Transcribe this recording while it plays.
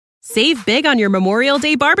Save big on your Memorial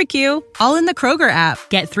Day barbecue, all in the Kroger app.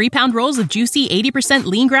 Get 3-pound rolls of juicy 80%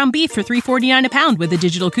 lean ground beef for $3.49 a pound with a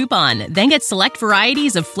digital coupon. Then get select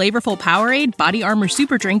varieties of flavorful Powerade, Body Armor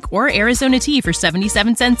Super Drink, or Arizona tea for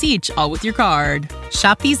 77 cents each, all with your card.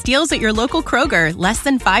 Shop these deals at your local Kroger, less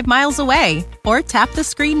than 5 miles away. Or tap the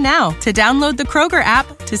screen now to download the Kroger app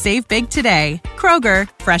to save big today. Kroger,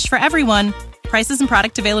 fresh for everyone. Prices and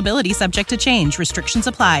product availability subject to change. Restrictions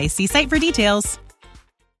apply. See site for details.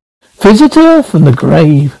 Visitor from the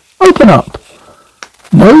grave. Open up.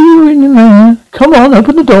 No, you're in there. Come on,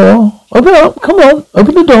 open the door. Open up. Come on,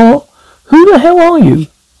 open the door. Who the hell are you?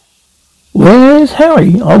 Where's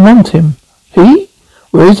Harry? I want him. He?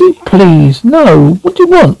 Where is he? Please. No. What do you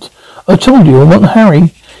want? I told you I want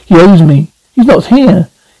Harry. He owes me. He's not here.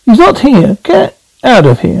 He's not here. Get out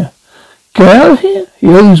of here. Get out of here? He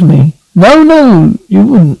owes me. No, you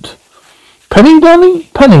wouldn't. Penny, darling?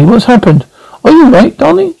 Penny, what's happened? Are you right,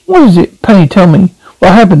 darling? What is it? Penny, tell me.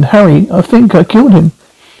 What happened? Harry, I think I killed him.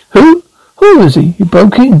 Who? Who is he? He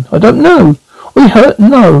broke in. I don't know. Are you hurt?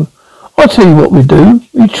 No. I'll tell you what we do.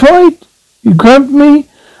 You grabbed me,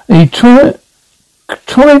 and you tried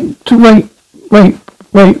to rape.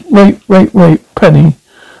 Penny,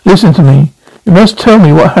 listen to me. You must tell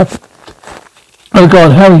me what happened. Oh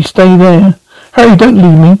God, Harry, stay there. Harry, don't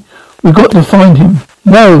leave me. We've got to find him.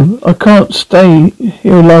 No, I can't stay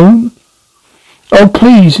here alone. Oh,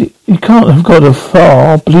 please, he can't have got a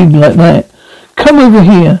far bleeding like that. Come over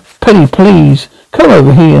here. Penny, please, come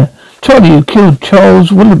over here. Charlie, you killed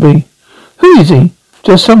Charles Willoughby. Who is he?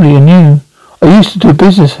 Just somebody I knew. I used to do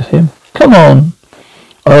business with him. Come on.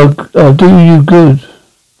 I'll do you good.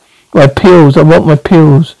 My pills, I want my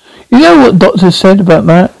pills. You know what doctors said about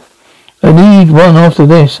that? I need one after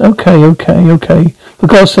this. Okay. For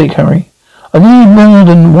God's sake, Harry. I need more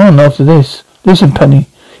than one after this. Listen, Penny,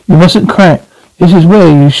 you mustn't crack. This is where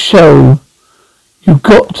you show. You've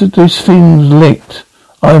got to this thing's licked.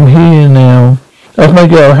 I'm here now. That's my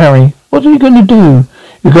girl, Harry. What are you going to do?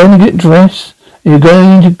 You're going to get dressed. And you're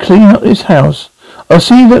going to clean up this house. I'll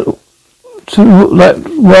see that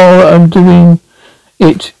while I'm doing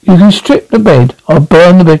it. You can strip the bed. I'll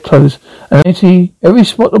burn the bedclothes and empty every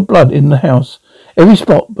spot of blood in the house. Every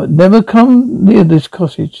spot, but never come near this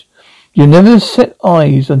cottage. You never set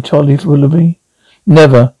eyes on Charlie Willoughby.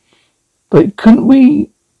 Never. But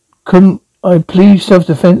couldn't I plead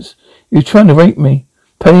self-defense? You're trying to rape me.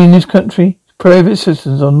 Penny, in this country, private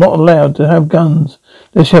citizens are not allowed to have guns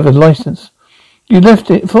unless you have a license. You left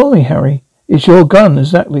it for me, Harry. It's your gun,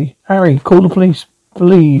 exactly. Harry, call the police,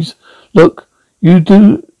 please. Look, they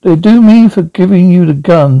do me for giving you the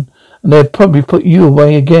gun, and they'd probably put you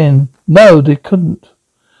away again. No, they couldn't.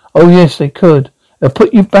 Oh, yes, they could. They'll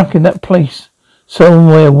put you back in that place.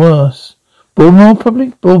 Somewhere worse. Bulmer, probably?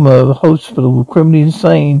 Bulmer, hospital, criminally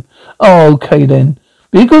insane. Oh, okay then.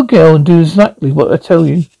 Be a good girl and do exactly what I tell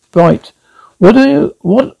you. Right. What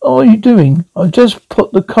are you doing? I just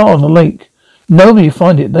put the car on the lake. Nobody will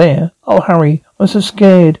find it there. Oh, Harry, I'm so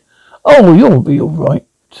scared. Oh, you'll be all right.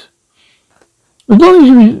 As long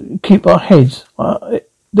as we keep our heads,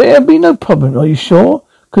 there'll be no problem. Are you sure?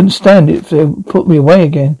 Couldn't stand it if they put me away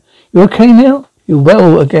again. You okay now? You're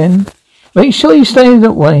well again. Make sure you stay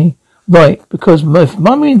that way. Right, because if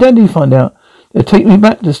Mummy and Daddy find out, they'll take me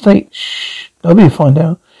back to the States. Shh, nobody will find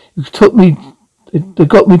out. They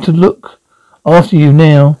got me to look after you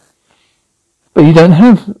now. But you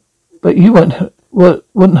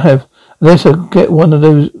wouldn't have, unless I get one of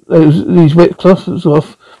these wet cloths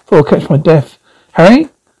off before I catch my death. Harry?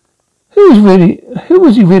 Who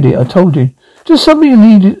was he really? I told you. Just somebody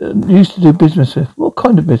used to do business with. What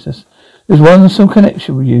kind of business? There's some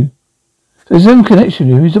connection with you. There's some connection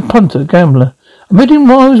with you. He's a punter, gambler. I met him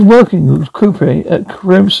while I was working with Cooper at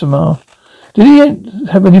Kremsamar. Did he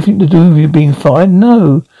have anything to do with you being fired?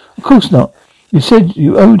 No, of course not. You said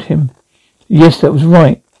you owed him. Yes, that was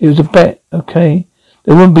right. It was a bet, okay?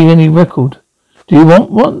 There wouldn't be any record. Do you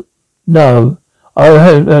want one? No. I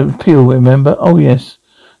had an appeal, remember? Oh, yes.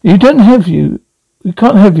 We can't have you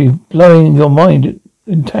blowing your mind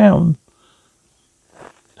in town.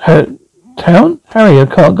 Town? Harry, I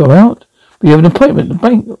can't go out. We have an appointment at the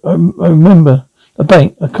bank. I remember. The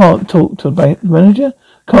bank. I can't talk to the bank manager.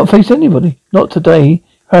 Can't face anybody. Not today.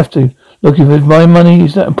 Have to. Look, if my money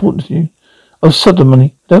is that important to you. Oh, sodden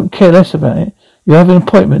money. Don't care less about it. You have an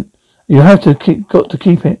appointment. You have to got to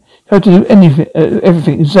keep it. You have to do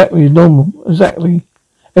everything exactly as normal. Exactly.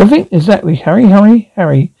 Everything? Exactly. Harry,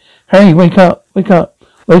 wake up. Wake up,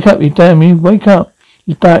 you damn you. Wake up.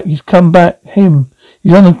 He's back. He's come back. Him.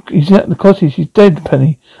 He's at the cottage. He's dead,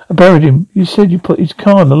 Penny. I buried him. You said you put his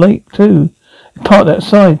car in the lake, too. He parked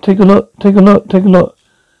outside. Take a look.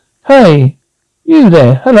 Hey, you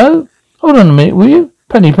there, hello? Hold on a minute, will you?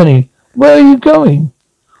 Penny, where are you going?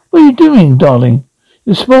 What are you doing, darling?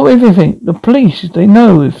 You spoil everything. The police, they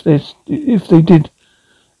know if they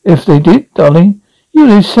did, darling.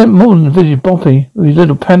 They sent more than visit Boppy with his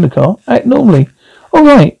little panda car. Act normally. All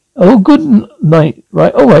right. Oh, good night.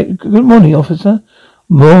 Right. All right. Good morning, officer.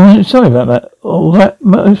 Morning. Sorry about that. All that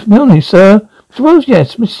morning, sir. Mr. Rose,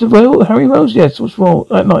 yes. Mr. Will, Harry Rose, yes. What's wrong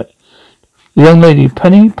that night? The young lady,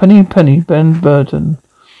 Penny, Ben Burton,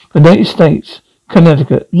 United States,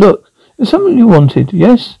 Connecticut. Look, there's something you wanted,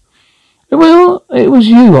 yes? Well, it was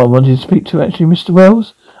you I wanted to speak to, actually, Mr.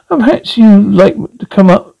 Wells. And perhaps you'd like to come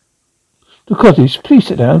up the cottage. Please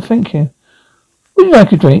sit down, thank you. Would you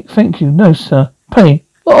like a drink? Thank you. No, sir. Penny.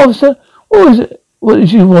 What, officer? What was it? What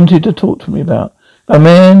did you wanted to talk to me about? A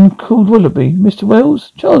man called Willoughby. Mr.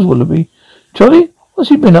 Wells? Charles Willoughby. Charlie? What's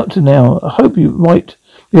he been up to now? I hope you might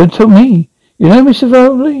be able to tell me. You know Mr.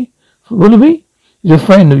 Willoughby? He's a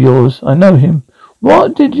friend of yours. I know him.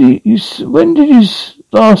 When did you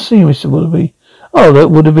last see Mr. Willoughby? Oh, that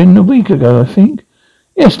would have been a week ago, I think.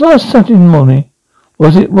 Yes, last Saturday morning.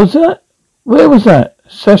 Was that? Where was that?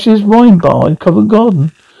 Sash's wine bar in Covent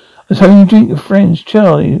Garden. I was having a drink with friends.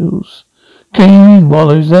 Charles came in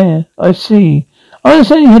while I was there. I see. I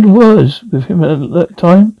understand you had words with him at that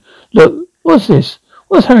time. Look, what's this?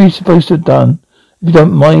 What's Harry supposed to have done? If you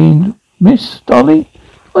don't mind, Miss Dolly?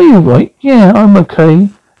 Are you right? Yeah, I'm okay.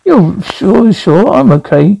 You're sure, I'm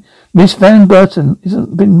okay. Miss Van Burton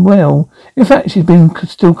hasn't been well. In fact, she's been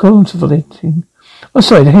still contemplating. I'm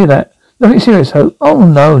sorry to hear that. Nothing serious, Hope. Oh,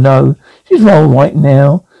 no. She's all right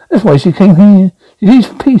now. That's why she came here. She needs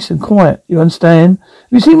peace and quiet, you understand?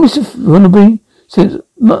 Have you seen Mr. Willoughby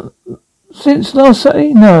since last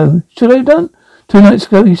Saturday? No. Should I have done? 2 nights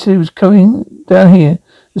ago he said he was coming down here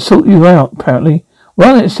to sort you out, apparently.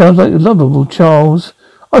 Well, it sounds like a lovable Charles.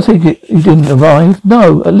 I take it he didn't arrive.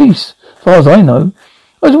 No, at least, as far as I know.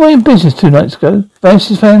 I was away in business 2 nights ago.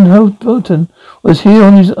 Mrs. Van Burton was here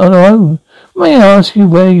on her own. May I ask you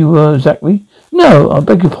where you were exactly? No, I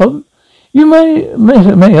beg your pardon. You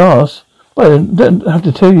may ask, but I don't have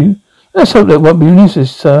to tell you. Let's hope that won't be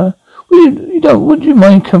useless, sir. Would you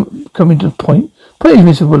mind coming to the point? Please,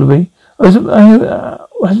 Mr. Willoughby. Has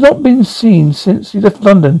not been seen since he left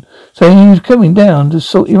London, saying he was coming down to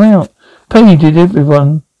sort you out. Penny, did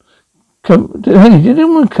anyone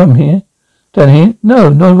come here? Down here? No,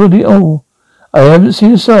 nobody at all. I haven't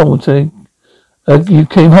seen a soul till you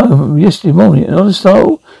came home yesterday morning. Not a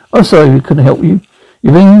soul? I'm sorry we couldn't help you.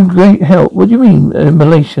 You've been great help. What do you mean,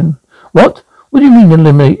 elimination? What? What do you mean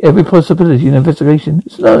eliminate every possibility in investigation?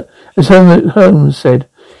 It's not, as Holmes said,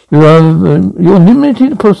 you're eliminating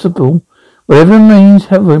the possible. Whatever remains,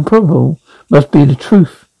 however improbable, must be the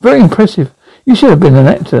truth. Very impressive. You should have been an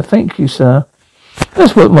actor. Thank you, sir.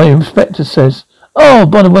 That's what my inspector says. Oh,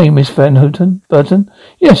 by the way, Miss Van Burton.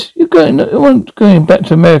 Yes, you weren't going back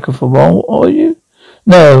to America for a while, are you?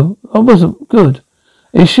 No, I wasn't. Good.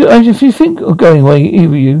 If you think of going away,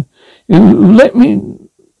 either you let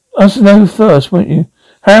us know first, won't you?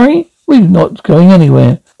 Harry, we're not going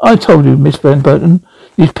anywhere. I told you, Miss Van Burton.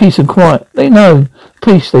 Need peace and quiet. They know.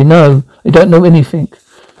 Police, they know. They don't know anything.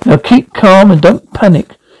 Now keep calm and don't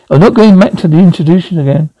panic. I'm not going back to the institution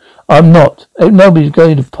again. I'm not. Nobody's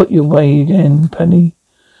going to put you away again, Penny.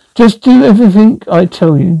 Just do everything I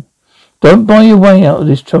tell you. Don't buy your way out of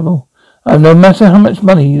this trouble. And no matter how much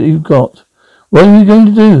money you've got. What are we going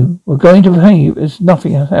to do? We're going to behave as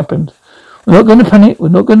nothing has happened. We're not going to panic. We're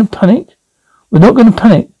not going to panic. We're not going to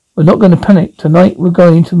panic. We're not going to panic. Tonight we're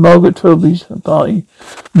going to Margaret Trilby's party.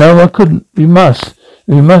 No, I couldn't. We must.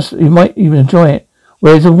 We might even enjoy it.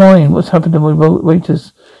 Where's the wine? What's happened to my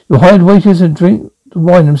waiters? You hired waiters and drink the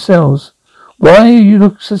wine themselves. Why you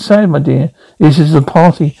look so sad, my dear? This is a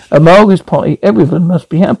party. A Margaret's party. Everyone must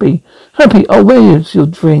be happy. Happy? Oh, where's your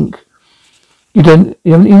drink? You haven't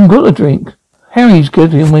even got a drink. Harry's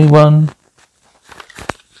giving me one.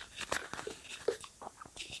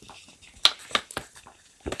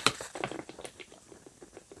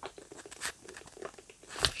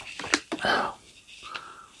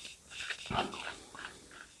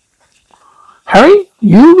 Harry?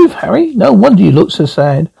 You with Harry? No wonder you look so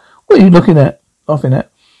sad. What are you laughing at?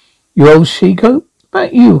 You old she-goat?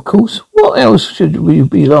 About you, of course. What else should we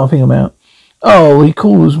be laughing about? Oh, he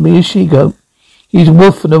calls me a she-goat. He's a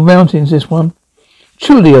wolf of the mountains, this one.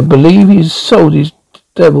 Truly, I believe he's sold his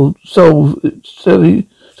soul to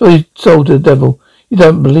the devil. You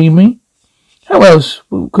don't believe me? How else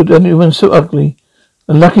could anyone so ugly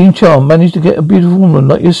and lucky and charmed manage to get a beautiful woman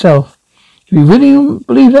like yourself? If you really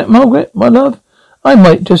believe that, Margaret, my love, I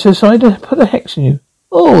might just decide to put a hex in you.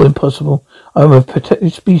 Oh, impossible. I'm a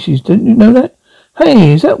protected species. Didn't you know that?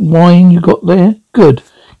 Hey, is that wine you got there? Good.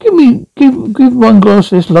 Give one glass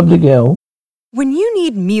to this lovely girl. When you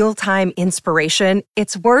need mealtime inspiration,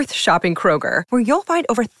 it's worth shopping Kroger, where you'll find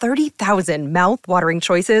over 30,000 mouth-watering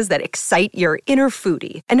choices that excite your inner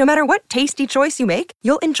foodie. And no matter what tasty choice you make,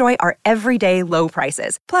 you'll enjoy our everyday low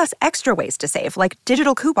prices, plus extra ways to save, like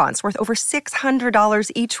digital coupons worth over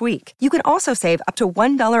 $600 each week. You can also save up to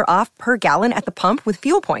 $1 off per gallon at the pump with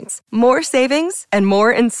fuel points. More savings and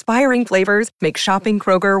more inspiring flavors make shopping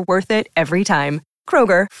Kroger worth it every time.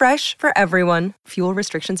 Kroger, fresh for everyone. Fuel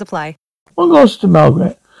restrictions apply. One glass to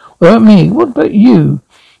Margaret. What about me? What about you?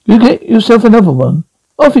 You get yourself another one.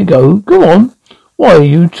 Off you go. Go on. Why are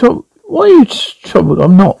you troubled?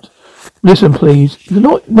 I'm not. Listen, please. You're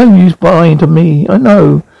not no use buying to me. I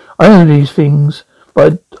know these things,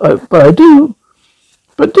 but I do.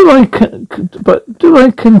 But do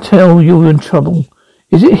I can tell you're in trouble?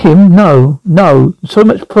 Is it him? No. So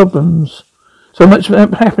much problems, so much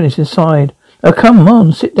happiness inside. Now come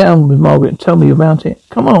on, sit down with Margaret and tell me about it.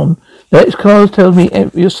 Come on. Let Carl tell me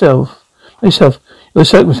yourself, your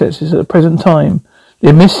circumstances at the present time.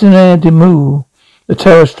 The missionnaire de Mou, the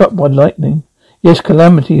terror struck by lightning. Yes,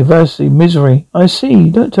 calamity, adversity, misery. I see.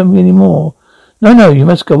 Don't tell me any more. No, you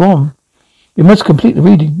must go on. You must complete the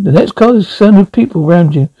reading. The next card is concerned with people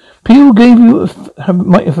around you. People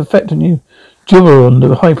might have effect on you. Juberon,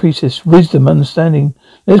 the high priestess, wisdom, understanding.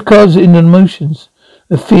 The next card is in the emotions,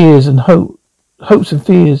 the fears and hopes and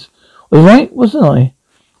fears. Was right, wasn't I?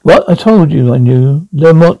 What? I told you I knew.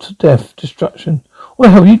 Lermont, death, destruction. What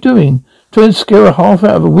the hell are you doing? Trying to scare a half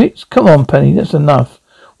out of a wits? Come on, Penny, that's enough.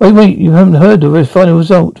 Wait, you haven't heard of the final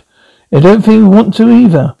result. I don't think you want to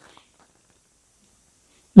either.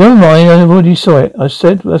 Never mind, I already saw it. I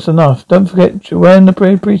said that's enough. Don't forget Joanne the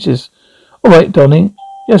brave priestess. All right, darling.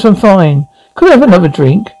 Yes, I'm fine. Could I have another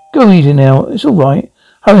drink? Go easy now. It's all right.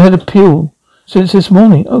 Haven't had a pill since this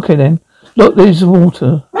morning. Okay then. Look, there's the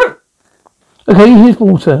water. Okay, here's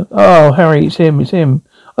water. Oh, Harry, it's him.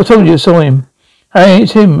 I told you I saw him. Harry,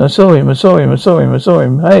 it's him. I saw him.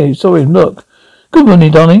 Hey, saw him. Look. Good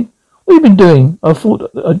morning, darling. What have you been doing? I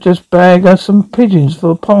thought I'd just bag us some pigeons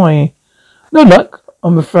for a pie. No luck,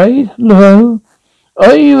 I'm afraid. Hello?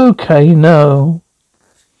 Are you okay? No.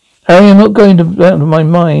 Harry, I'm not going out of my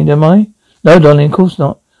mind, am I? No, darling, of course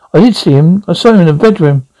not. I did see him. I saw him in the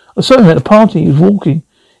bedroom. I saw him at the party. He was walking.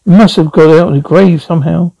 He must have got out of the grave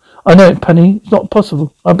somehow. I know it, Penny. It's not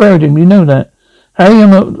possible. I buried him. You know that. Harry,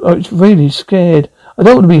 I'm really scared. I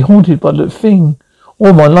don't want to be haunted by that thing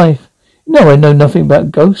all my life. You know I know nothing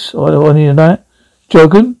about ghosts or any of that.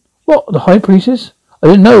 Jogan? What? The high priestess? I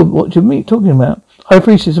didn't know what you're talking about. High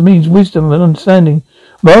priestess means wisdom and understanding.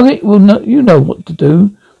 Margaret you know what to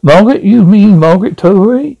do. Margaret? You mean Margaret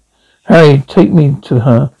Tory? Harry, take me to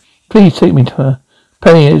her. Please take me to her.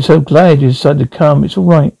 Penny, I'm so glad you decided to come. It's all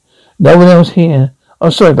right. No one else here.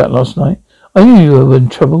 I'm sorry about last night. I knew you were in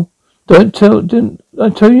trouble. Didn't I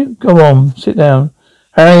tell you? Go on, sit down.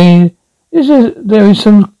 Harry, there is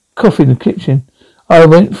some coffee in the kitchen. I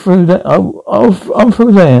went through that. I'm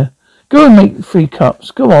through there. Go and make 3 cups.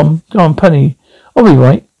 Go on, Penny. I'll be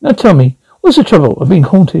right. Now tell me, what's the trouble? I've been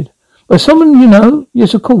haunted. By someone you know?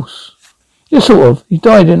 Yes, of course. Yes, sort of. He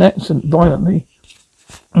died in an accident violently.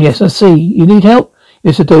 Yes, I see. You need help?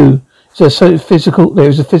 Yes, I do. There is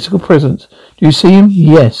a physical presence. Do you see him?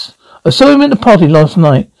 Yes. I saw him at the party last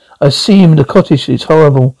night. I see him in the cottage. It's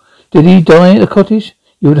horrible. Did he die at the cottage?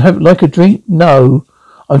 You would have like a drink? No.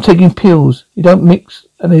 I'm taking pills. They don't mix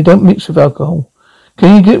with alcohol.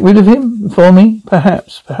 Can you get rid of him for me?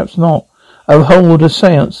 Perhaps not. I'll hold a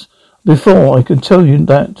seance before I can tell you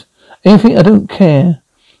that. Anything, I don't care.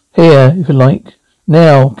 Here, if you like.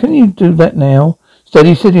 Now, can you do that now?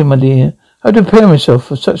 Steady, my dear. I have to prepare myself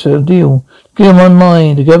for such a deal. To clear my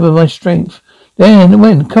mind, to gather my strength.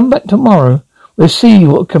 Then, come back tomorrow. We'll see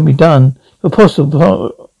what can be done. If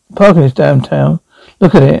possible, parking is downtown.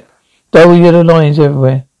 Look at it. Dull yellow lines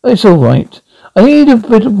everywhere. It's all right. I need a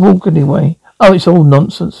bit of walk anyway. Oh, it's all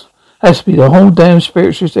nonsense. Has to be the whole damn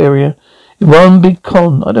spiritualist area in one big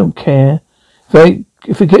con. I don't care.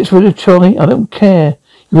 If it gets rid of Charlie, I don't care.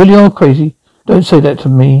 You really are crazy. Don't say that to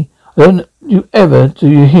me. Don't you ever, do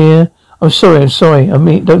you hear? I'm sorry.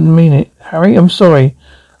 Don't mean it. Harry, I'm sorry.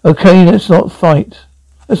 Okay, let's not fight.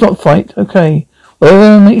 Okay.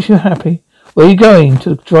 Whatever makes you happy. Where are you going? To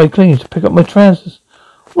the dry cleaners to pick up my trousers.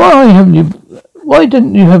 Why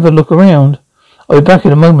didn't you have a look around? I'll be back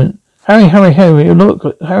in a moment. Harry,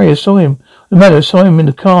 look, Harry, I saw him. No matter, I saw him in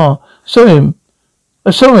the car. I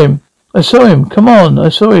saw him. Come on, I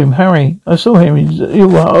saw him, Harry. I saw him. You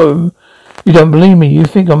were home. You don't believe me. You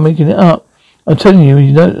think I'm making it up. I'm telling you,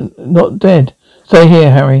 he's not dead. Stay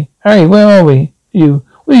here, Harry. Harry, where are we? What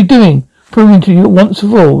are you doing? Proving to you once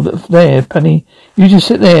for all that there, Penny. You just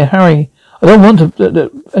sit there, Harry. I don't want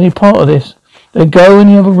any part of this. Then go in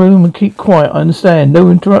the other room and keep quiet. I understand. No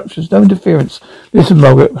interruptions, no interference. Listen,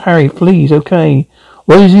 Margaret. Harry, please, okay.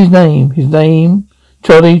 What is his name? His name?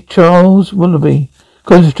 Charles Willoughby.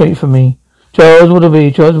 Concentrate for me. Charles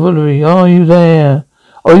Willoughby. Are you there?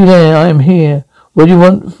 I am here. What do you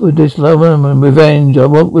want for this lover? Revenge. I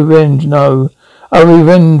want revenge. No.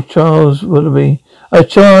 Revenge, Charles Willoughby. I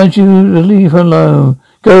charge you to leave her alone.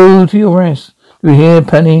 Go to your rest. Do you hear,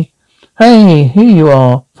 Penny? Hey, here you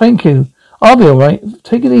are. Thank you. I'll be all right.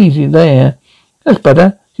 Take it easy there. That's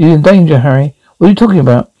better. She's in danger, Harry. What are you talking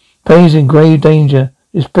about? Penny's in grave danger.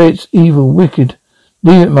 This spirit's evil, wicked.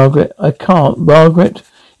 Leave it, Margaret. I can't. Margaret,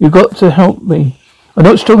 you've got to help me. I'm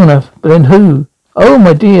not strong enough. But then who? Oh,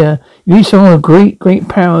 my dear. You need someone with great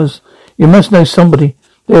powers. You must know somebody.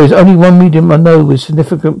 There is only one medium I know with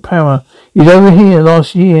significant power. He's over here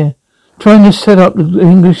last year, trying to set up the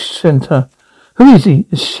English Centre. Who is he?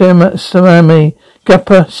 Sarami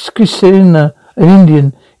Gappa Skisina, an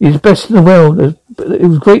Indian. He's the best in the world. It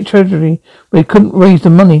was great tragedy, but he couldn't raise the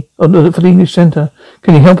money for the English Centre.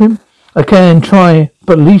 Can you help him? I can try,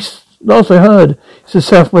 but last I heard, it's the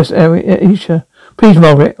southwest area, Asia. Please,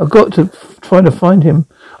 Margaret, I've got to try to find him.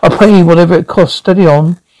 I'll pay you whatever it costs. Steady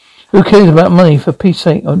on. Who cares about money? For peace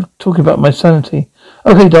sake, I'm talking about my sanity.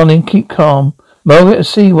 Okay, darling, keep calm. Margaret, I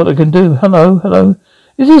see what I can do. Hello.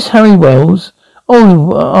 Is this Harry Wells?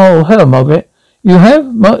 Oh, hello, Margaret. You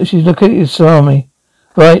have? She's located at Salami.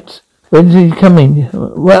 Right. When did he come in?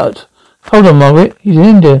 What? Hold on, Margaret. He's in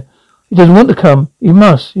India. He doesn't want to come. He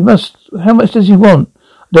must. How much does he want?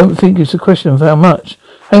 I don't think it's a question of how much.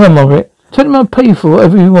 Hang on, Margaret. Tell him I'll pay for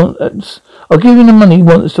whatever he wants. I'll give him the money he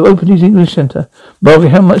wants to open his English Centre. Margaret,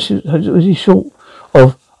 how much is he short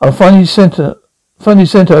of? I'll find his centre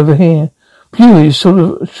over here. Pew is short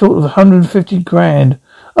of 150 grand.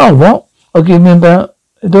 Oh, what? I'll give him about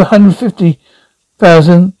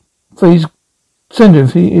 150,000 for his centre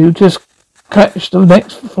if he'll just catch the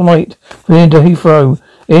next flight for into Heathrow.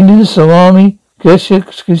 Indian Salami,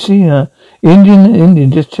 Casina.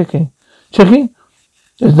 Indian, just checking. Checking?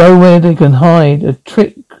 There's nowhere they can hide.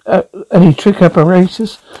 Any trick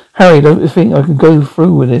apparatus? Harry, don't you think I can go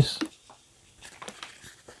through with this?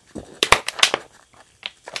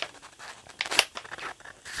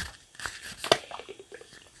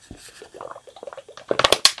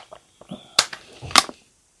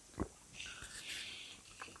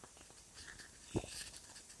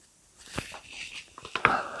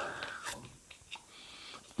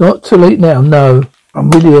 Not too late now, no. I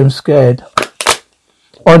really am scared.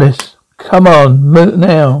 Honest. Come on, move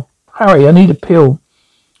now. Harry, I need a pill.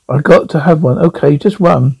 I got to have one. Okay, just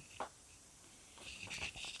one.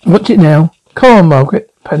 Watch it now. Come on, Margaret.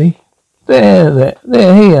 Penny. There,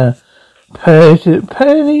 here.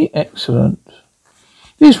 Penny, excellent.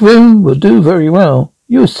 This room will do very well.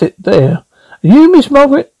 You sit there. And you, Miss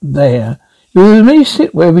Margaret, there. You may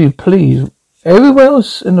sit wherever you please. Everywhere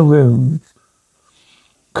else in the room.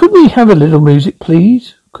 Could we have a little music,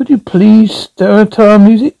 please? Could you please stir our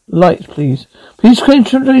music? Lights, please. Please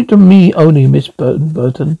concentrate on me only, Miss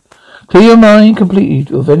Burton. Clear your mind completely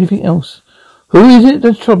of anything else. Who is it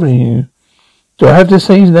that's troubling you? Do I have to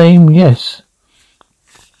say his name? Yes.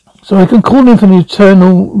 So I can call him from the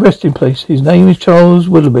eternal resting place. His name is Charles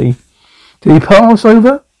Willoughby. Did he pass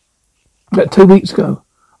over? About 2 weeks ago.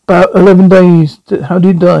 About 11 days. How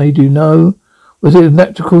did he die? Do you know? Was it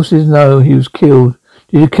natural causes? No, he was killed.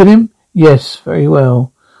 Did you kill him? Yes, very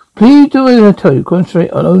well. Please do as I tell you. Concentrate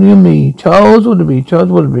only on me. Charles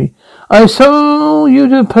Willoughby. I summon you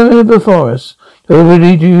to appear before us.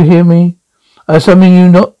 Nobody, do you hear me? I summon you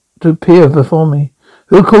not to appear before me.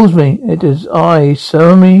 Who calls me? It is I,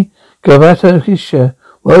 Salami Gavatakisha.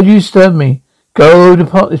 Why do you stab me? Go,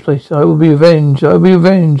 depart this place. I will be avenged,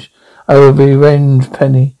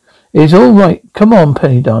 Penny. It's all right. Come on,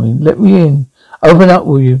 Penny, darling. Let me in. Open up,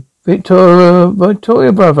 will you?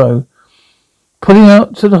 Victoria Bravo. Pulling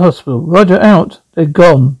out to the hospital. Roger, out. They're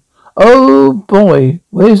gone. Oh, boy.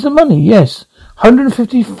 Where's the money? Yes.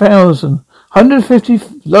 150,000. 150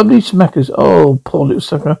 lovely smackers. Oh, poor little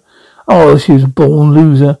sucker. Oh, she was a born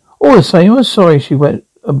loser. All the same, I'm sorry she went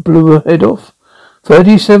and blew her head off.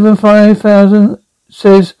 37,500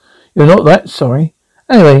 says you're not that sorry.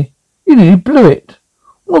 Anyway, you nearly blew it.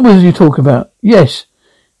 What was you talking about? Yes.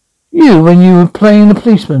 You, when you were playing the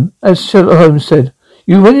policeman, as Sherlock Holmes said.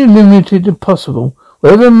 You when you limited the possible.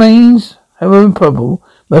 Whatever remains, however improbable,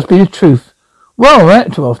 must be the truth. Well,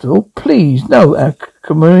 that after all. Please, no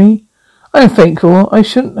acrimony. I'm thankful I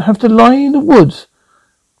shouldn't have to lie in the woods.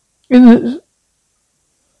 I'm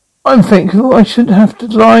thankful I shouldn't have to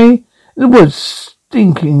lie in the woods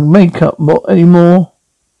stinking makeup anymore.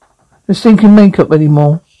 The stinking makeup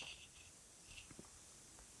anymore.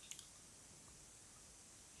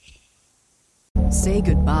 Say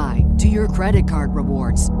goodbye to your credit card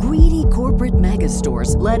rewards. Greedy corporate mega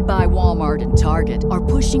stores, led by Walmart and Target, are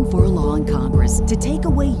pushing for a law in Congress to take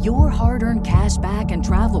away your hard-earned cash back and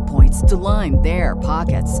travel points to line their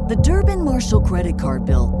pockets. The Durbin-Marshall credit card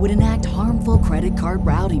bill would enact harmful credit card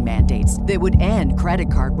routing mandates that would end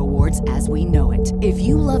credit card rewards as we know it. If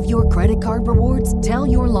you love your credit card rewards, tell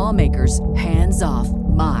your lawmakers, hands off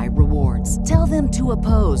my rewards. Tell them to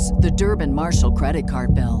oppose the Durbin-Marshall credit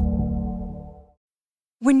card bill.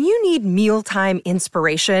 When you need mealtime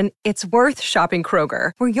inspiration, it's worth shopping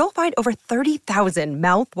Kroger, where you'll find over 30,000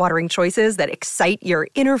 mouth-watering choices that excite your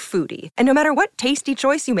inner foodie. And no matter what tasty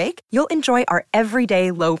choice you make, you'll enjoy our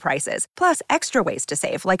everyday low prices, plus extra ways to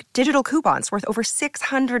save, like digital coupons worth over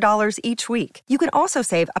 $600 each week. You can also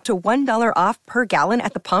save up to $1 off per gallon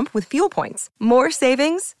at the pump with fuel points. More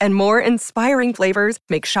savings and more inspiring flavors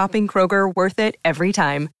make shopping Kroger worth it every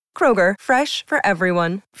time. Kroger, fresh for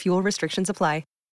everyone. Fuel restrictions apply.